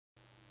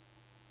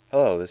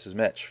Hello, this is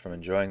Mitch from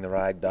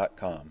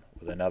EnjoyingTheRide.com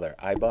with another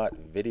iBOT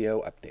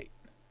video update.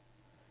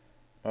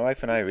 My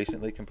wife and I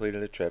recently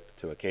completed a trip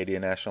to Acadia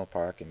National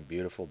Park in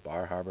beautiful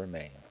Bar Harbor,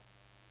 Maine.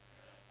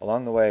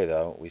 Along the way,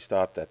 though, we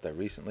stopped at the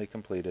recently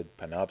completed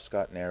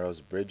Penobscot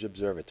Narrows Bridge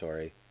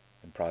Observatory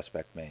in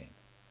Prospect, Maine.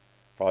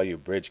 For all you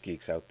bridge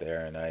geeks out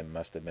there, and I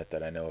must admit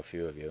that I know a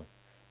few of you,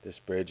 this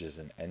bridge is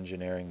an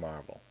engineering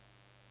marvel.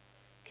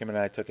 Kim and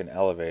I took an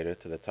elevator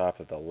to the top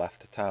of the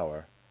left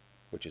tower,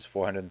 which is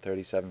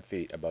 437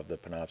 feet above the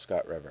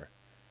Penobscot River,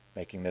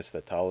 making this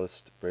the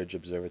tallest bridge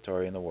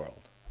observatory in the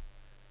world.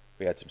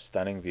 We had some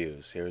stunning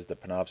views. Here is the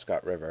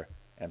Penobscot River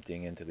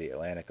emptying into the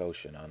Atlantic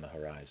Ocean on the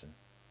horizon.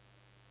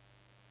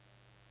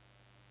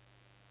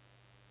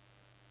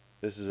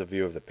 This is a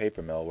view of the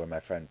paper mill where my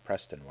friend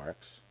Preston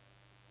works.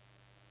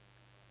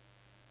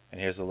 And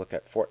here's a look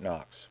at Fort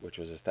Knox, which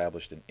was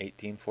established in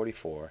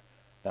 1844,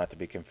 not to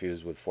be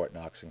confused with Fort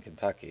Knox in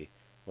Kentucky,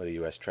 where the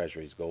U.S.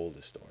 Treasury's gold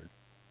is stored.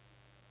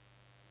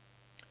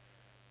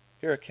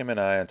 Here are Kim and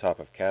I on top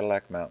of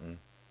Cadillac Mountain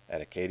at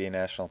Acadia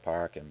National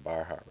Park in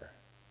Bar Harbor.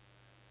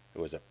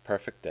 It was a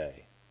perfect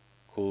day.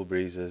 Cool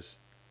breezes,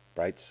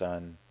 bright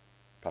sun,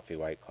 puffy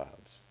white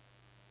clouds.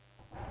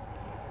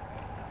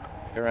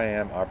 Here I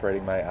am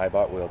operating my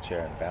iBOT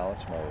wheelchair in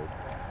balance mode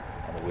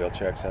on the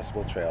wheelchair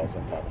accessible trails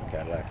on top of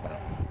Cadillac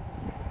Mountain.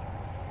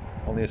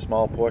 Only a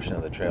small portion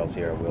of the trails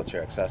here are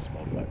wheelchair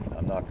accessible, but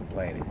I'm not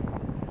complaining.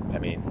 I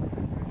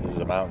mean, this is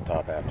a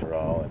mountaintop after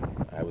all,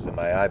 and I was in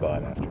my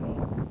iBOT after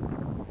all.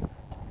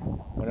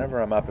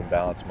 Whenever I'm up in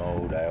balance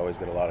mode, I always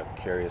get a lot of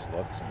curious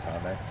looks and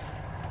comments.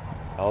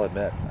 I'll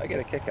admit, I get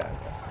a kick out of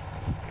it.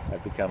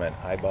 I've become an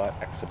iBOT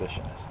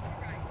exhibitionist.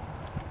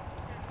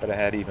 But I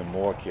had even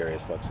more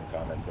curious looks and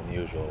comments than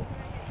usual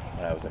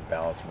when I was in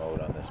balance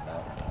mode on this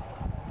mountaintop.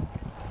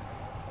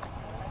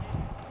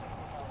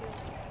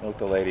 Note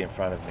the lady in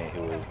front of me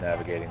who is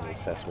navigating the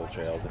accessible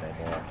trails in a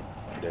more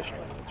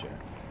traditional wheelchair.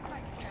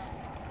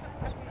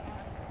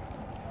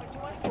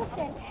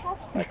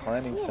 By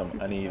climbing some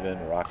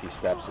uneven, rocky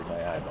steps with my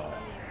iBOT,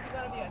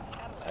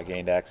 I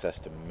gained access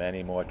to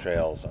many more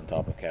trails on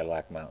top of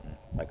Cadillac Mountain,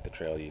 like the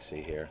trail you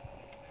see here.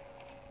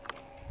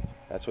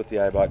 That's what the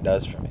iBOT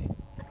does for me.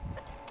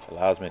 It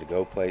allows me to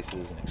go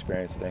places and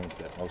experience things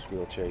that most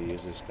wheelchair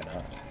users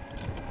cannot.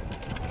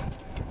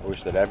 I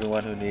wish that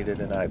everyone who needed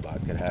an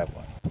iBOT could have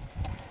one,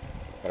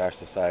 but our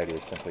society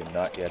is simply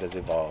not yet as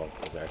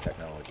evolved as our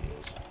technology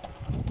is.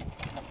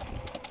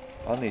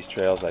 On these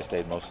trails, I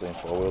stayed mostly in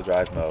four-wheel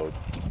drive mode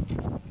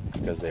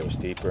because they were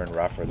steeper and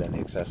rougher than the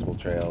accessible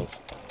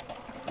trails.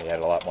 They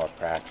had a lot more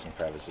cracks and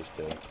crevices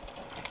too.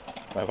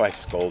 My wife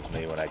scolds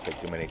me when I take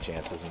too many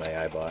chances in my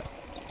iBOT,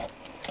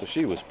 so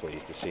she was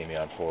pleased to see me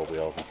on four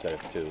wheels instead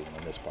of two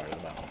on this part of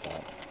the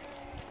mountaintop.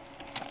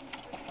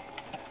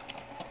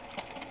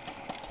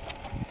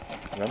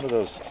 Remember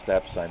those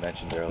steps I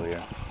mentioned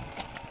earlier?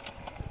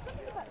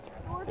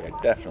 They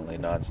are definitely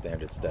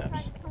non-standard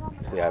steps,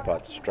 so the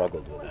iBOT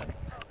struggled with them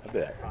a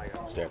bit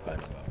in stair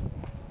climbing mode.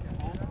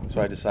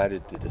 So I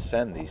decided to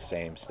descend these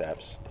same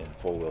steps in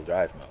four-wheel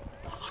drive mode.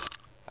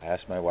 I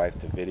asked my wife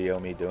to video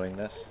me doing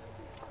this,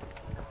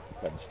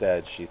 but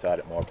instead she thought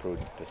it more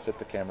prudent to sit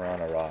the camera on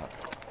a rock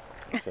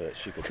so that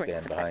she could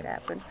stand behind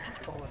me.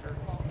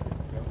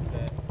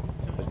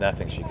 There's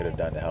nothing she could have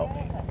done to help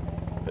me,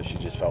 but she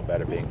just felt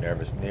better being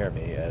nervous near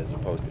me as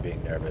opposed to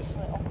being nervous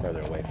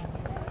further away from me.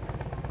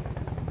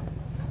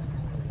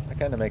 I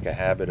kind of make a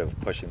habit of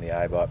pushing the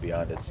iBOT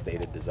beyond its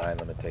stated design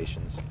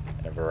limitations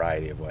in a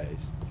variety of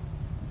ways.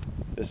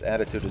 This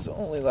attitude has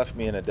only left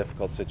me in a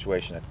difficult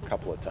situation a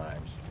couple of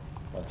times.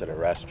 Once at a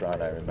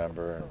restaurant, I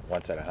remember, and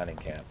once at a hunting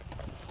camp.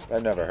 But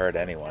I've never hurt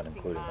anyone,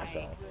 including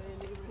myself.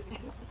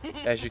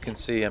 As you can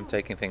see, I'm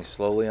taking things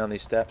slowly on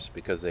these steps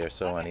because they are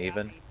so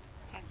uneven.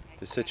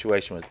 This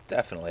situation was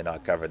definitely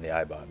not covered in the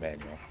iBOT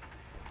manual.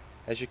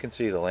 As you can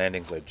see, the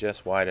landings are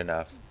just wide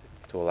enough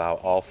to allow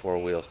all four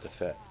wheels to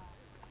fit.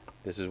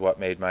 This is what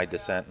made my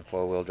descent in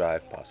four-wheel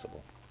drive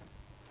possible.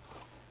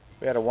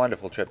 We had a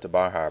wonderful trip to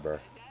Bar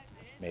Harbor,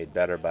 made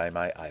better by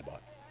my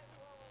iBOT.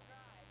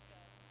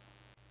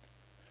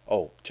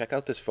 Oh, check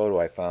out this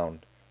photo I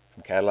found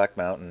from Cadillac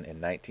Mountain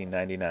in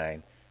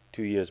 1999,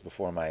 2 years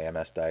before my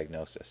MS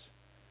diagnosis.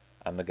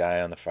 I'm the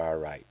guy on the far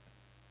right.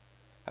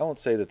 I won't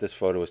say that this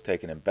photo was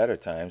taken in better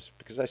times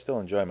because I still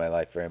enjoy my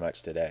life very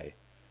much today,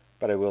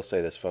 but I will say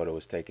this photo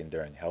was taken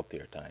during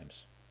healthier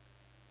times.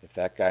 If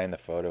that guy in the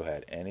photo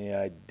had any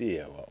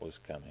idea what was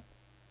coming.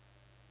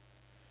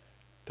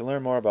 To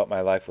learn more about my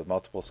life with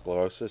multiple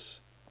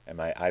sclerosis and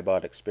my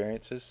iBOT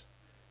experiences,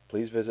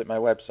 please visit my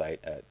website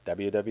at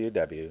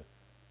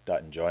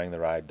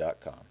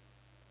www.enjoyingtheride.com.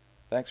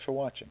 Thanks for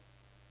watching.